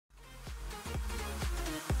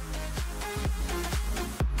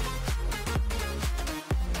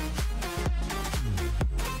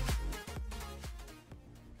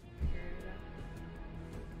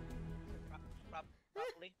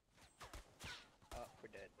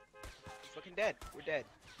fucking dead. We're dead.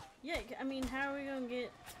 Yeah, I mean, how are we gonna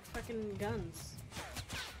get fucking guns?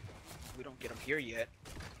 We don't get them here yet.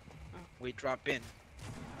 Oh. We drop in.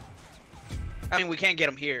 I mean, we can't get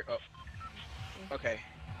them here. Oh. Okay.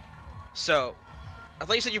 So, I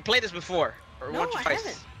thought you said you played this before. Or No, once or I twice.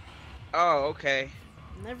 haven't. Oh, okay.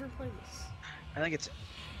 Never played this. I think it's...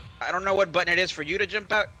 I don't know what button it is for you to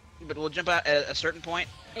jump out, but we'll jump out at a certain point.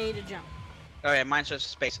 A to jump. Oh yeah, mine says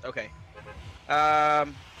space. Okay.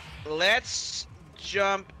 Let's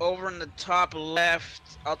jump over in the top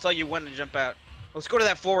left. I'll tell you when to jump out. Let's go to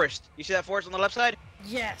that forest. You see that forest on the left side?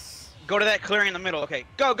 Yes. Go to that clearing in the middle. Okay.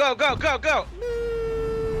 Go, go, go, go, go!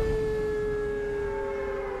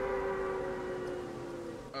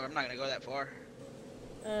 Oh, I'm not gonna go that far.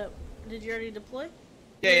 Did you already deploy?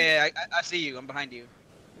 Yeah, I see you. I'm behind you.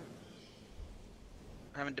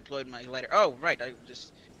 I haven't deployed my glider. Oh, right. I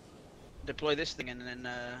just deploy this thing and then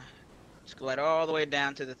just glide all the way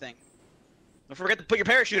down to the thing. Don't forget to put your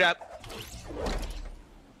parachute up.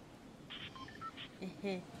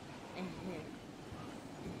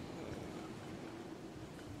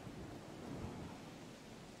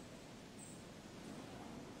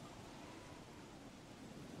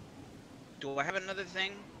 Do I have another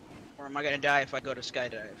thing? Or am I gonna die if I go to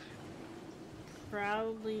skydive?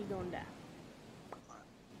 Probably gonna die.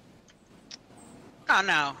 Oh,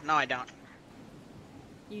 no, I don't.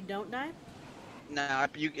 You don't die? No,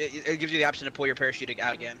 it gives you the option to pull your parachute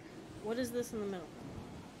out again. What is this in the middle?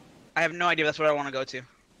 I have no idea. That's what I want to go to. Okay.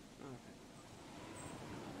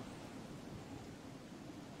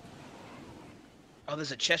 Oh,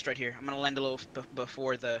 there's a chest right here. I'm gonna land a little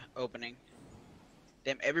before the opening.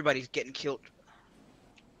 Damn, everybody's getting killed.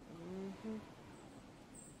 Mm-hmm.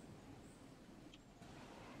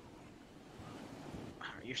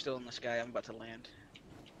 You're still in the sky. I'm about to land.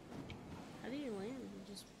 How do you land? You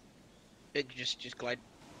just... Just glide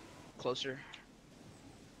closer.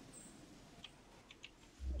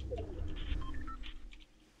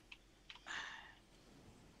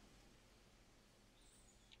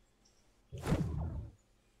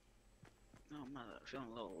 Oh, I'm feeling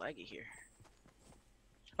a little laggy here.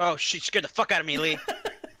 Oh, she scared the fuck out of me, Lee.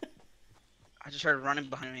 I just heard running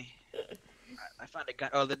behind me. I found a gun.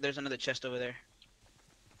 Oh, there's another chest over there.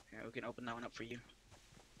 Yeah, we can open that one up for you.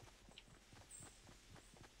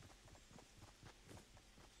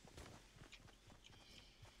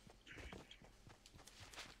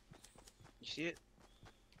 You see it?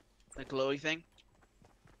 The glowy thing?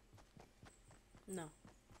 No.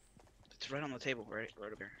 It's right on the table, right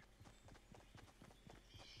over here.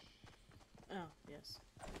 Oh, yes.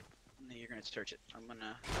 And you're gonna search it. I'm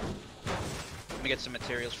gonna get some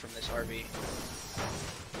materials from this RV.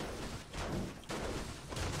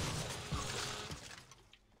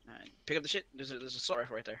 Alright, pick up the shit. There's a assault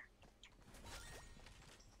rifle right there.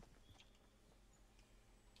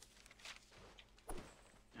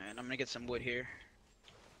 Alright, I'm gonna get some wood here.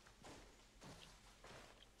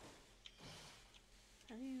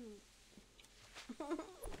 How do you...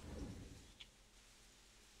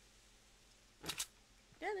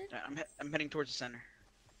 Got it. Alright, I'm heading towards the center.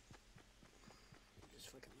 Just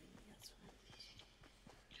fucking leave me, that's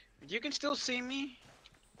fine. You can still see me.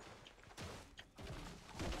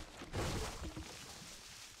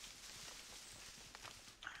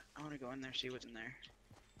 I want to go in there, see what's in there,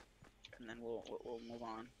 and then we'll move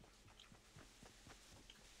on.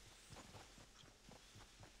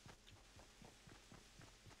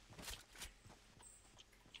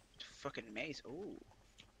 Fucking maze. Ooh.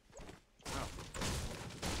 Oh.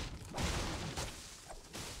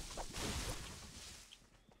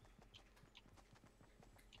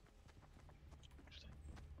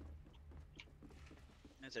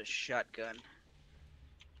 That's a shotgun.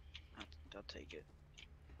 I'll take it.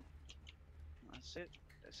 That's it.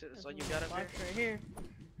 That's it. That's all you got up there. Box right here.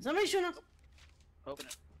 Somebody shooting up. Open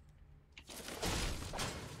it.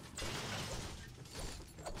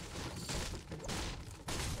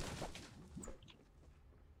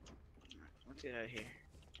 Let's get out of here.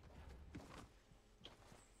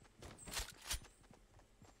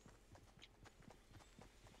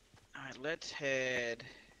 Alright, let's head.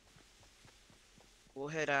 We'll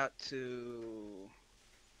head out to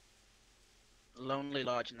Lonely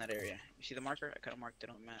Lodge in that area. You see the marker? I kind of marked it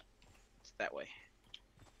on the map. It's that way.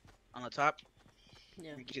 On the top?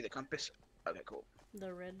 Yeah. You can see the compass? Okay, cool.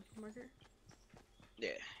 The red marker?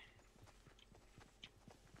 Yeah.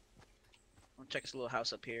 We'll check this little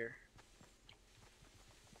house up here.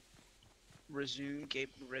 Resume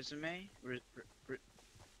resume?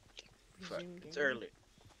 Fuck, it's early.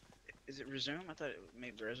 Is it resume? I thought it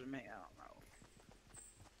made resume. I don't know.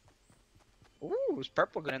 Ooh, it's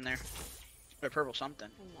purple good in there. Or purple something.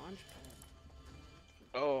 A launch pad.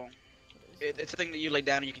 Oh, What is it's a thing that you lay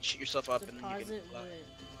down and you can shoot yourself up and then you can deposit fly. wood,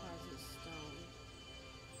 deposit stone.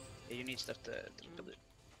 Yeah, you need stuff to Mm. build it.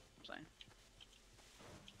 I'm saying.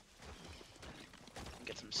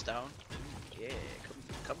 Get some stone. Yeah,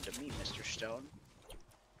 come to me, Mr. Stone.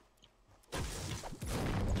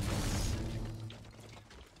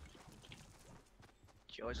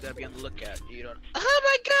 You always gotta be on the lookout. You don't. Oh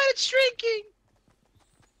my God, it's shrinking.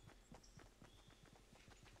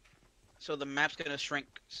 So the map's gonna shrink.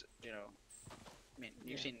 You know. I mean,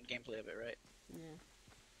 you've Yeah. seen gameplay of it, right? Yeah.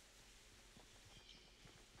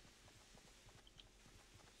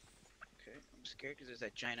 Okay, I'm scared because there's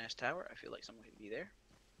that giant ass tower. I feel like someone could be there.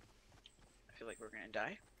 I feel like we're gonna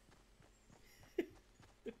die.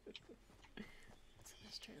 What's in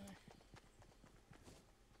this trailer?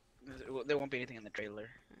 There won't be anything in the trailer.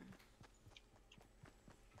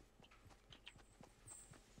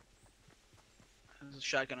 There's a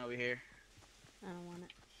shotgun over here. I don't want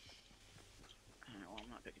it. Well, I'm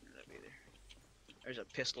not picking it up either. There's a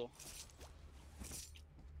pistol.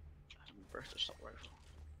 Burst assault rifle.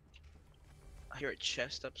 I hear a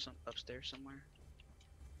chest upstairs somewhere.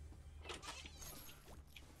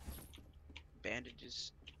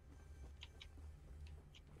 Bandages.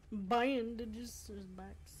 Bandages. There's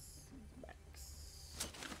backs. Backs.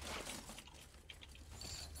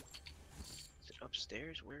 Is it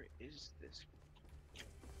upstairs? Where is this?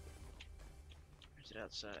 Or is it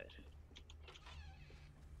outside?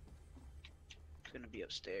 It's gonna be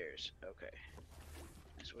upstairs. Okay.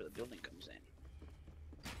 That's where the building comes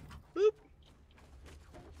in. Boop!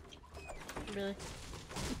 Really?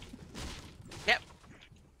 Yep.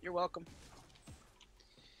 You're welcome.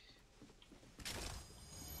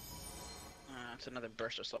 It's another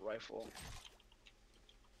burst assault rifle.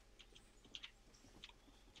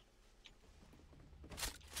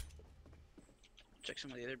 Check some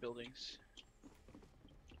of the other buildings.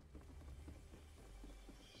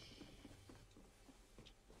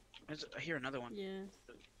 I hear another one. Yeah.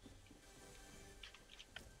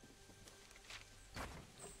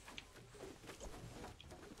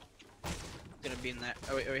 Gonna be in that.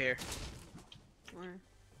 Oh wait, over here. Where?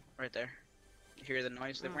 Right there. You hear the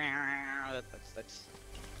noise? Oh. That's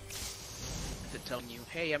it telling you,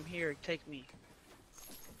 hey, I'm here, take me.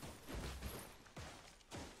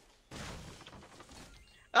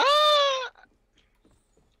 Ah!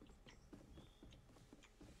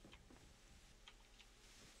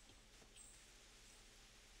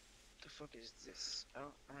 The fuck is this? I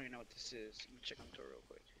don't even know what this is. Let me check on the real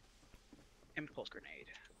quick. Impulse grenade.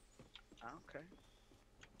 Okay.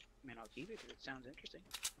 I mean, I'll keep it because it sounds interesting.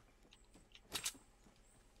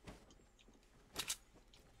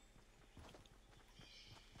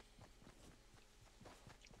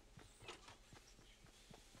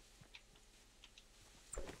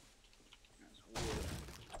 That's wood.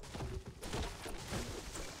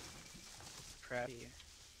 Proud of you.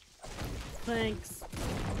 Thanks.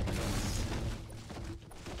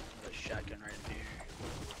 There's a shotgun right in here.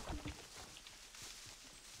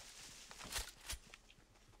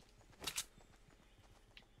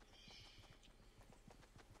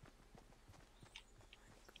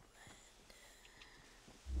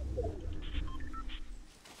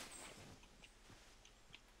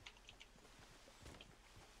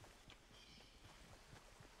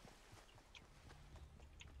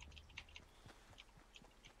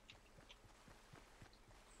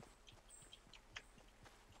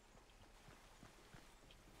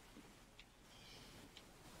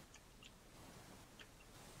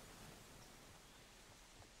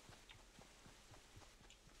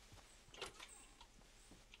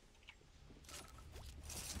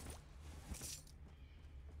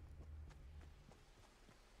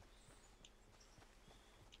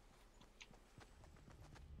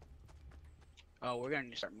 Oh, we're gonna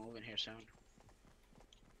need to start moving here soon.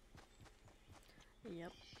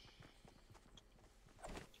 Yep.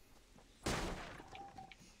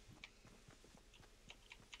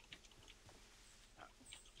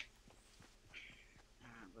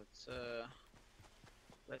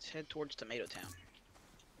 Let's head towards Tomato Town.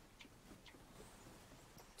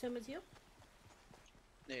 Timothy?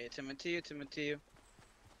 Yeah, Timoteo.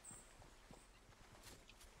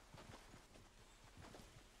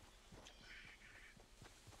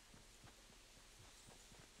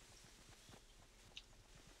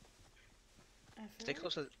 Stay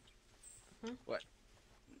close to. Huh? What?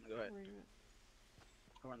 Go ahead. Where you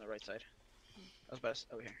at? We're on the right side. I was about to,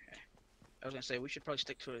 over here. Yeah. I was gonna say we should probably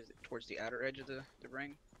stick towards the outer edge of the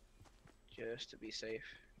ring, just to be safe.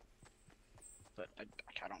 But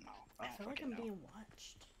I don't know. I I don't feel like fucking I'm know. being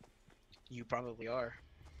watched. You probably are.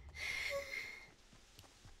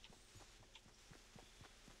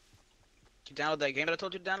 You download that game that I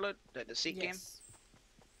told you to download? The Seek game? Yes.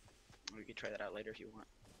 We can try that out later if you want.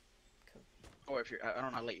 Cool. Or if you're, I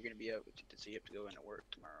don't know how late you're gonna be up, but you have to go into work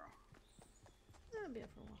tomorrow. I'll be up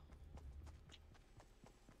for a while.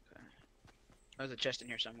 Okay. There's a chest in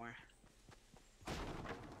here somewhere.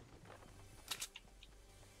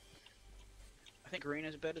 I think green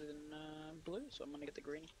is better than blue, so I'm gonna get the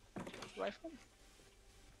green rifle.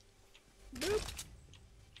 Boop.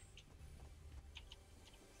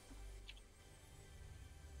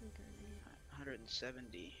 Okay.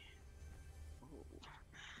 170.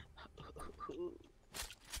 Ooh.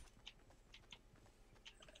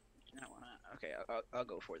 I wanna. Okay, I'll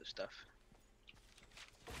go for the stuff.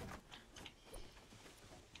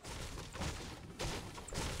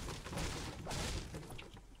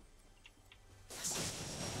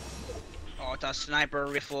 Oh, it's a sniper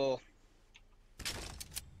rifle.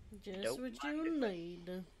 Just Dope. what you need.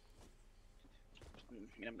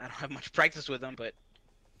 I don't have much practice with them, but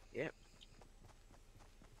yep.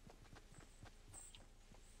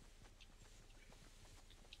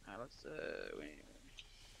 Let's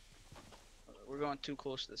we're going too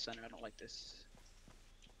close to the center. I don't like this.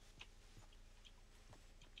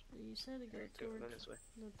 You said to go Go towards this way.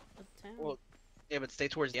 the town. Well, yeah, but stay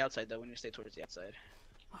towards the outside though. We need to stay towards the outside.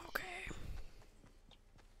 Okay.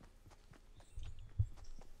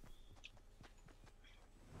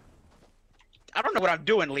 I don't know what I'm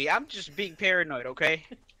doing, Lee. I'm just being paranoid, okay?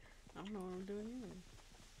 I don't know what I'm doing either.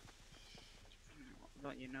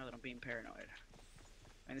 Don't you know that I'm being paranoid?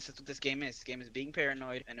 And this is what this game is. This game is being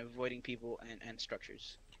paranoid and avoiding people and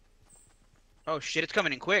structures. Oh shit, it's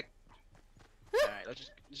coming in quick. Alright, let's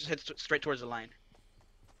just head straight towards the line.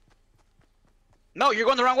 No, you're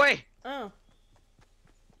going the wrong way! Oh.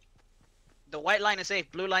 The white line is safe,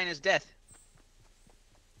 blue line is death.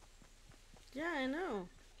 Yeah, I know.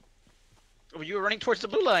 Oh, you were running towards the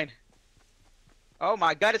blue line. Oh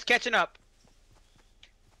my god, it's catching up.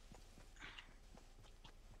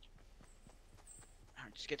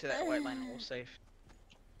 Alright, just get to that white line and we'll safe.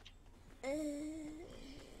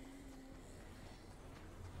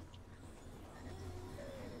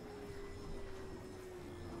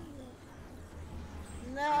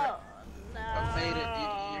 No, no. I made it.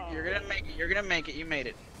 You're gonna make it. You're gonna make it. You made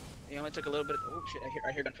it. You only took a little bit. Oh shit!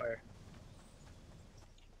 I hear gunfire.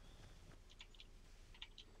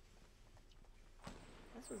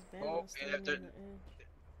 That's what's bad. Oh, about yeah, standing on the edge.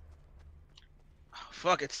 Oh,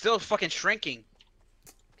 fuck! It's still fucking shrinking.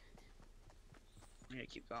 I need to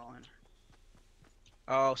keep going.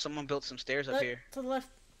 Oh, someone built some stairs up here. To the left.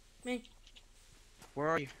 Me. Where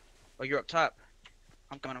are you? Oh, you're up top.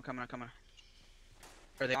 I'm coming. I'm coming. I'm coming.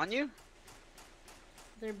 Are they on you?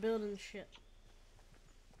 They're building shit.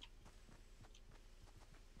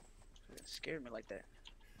 It scared me like that.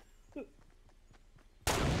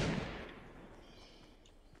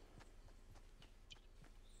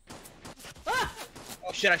 Ah!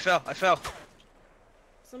 Oh shit! I fell. I fell.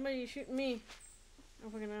 Somebody shooting me. I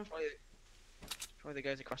don't fucking know. Probably the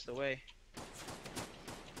guys across the way.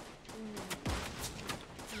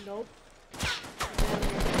 Nope.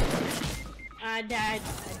 I died.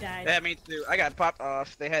 I died. Yeah, me too. I got popped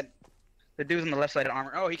off. They had the dudes on the left side of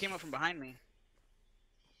armor. Oh, he came up from behind me.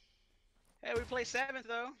 Hey, we play 7th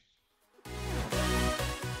though.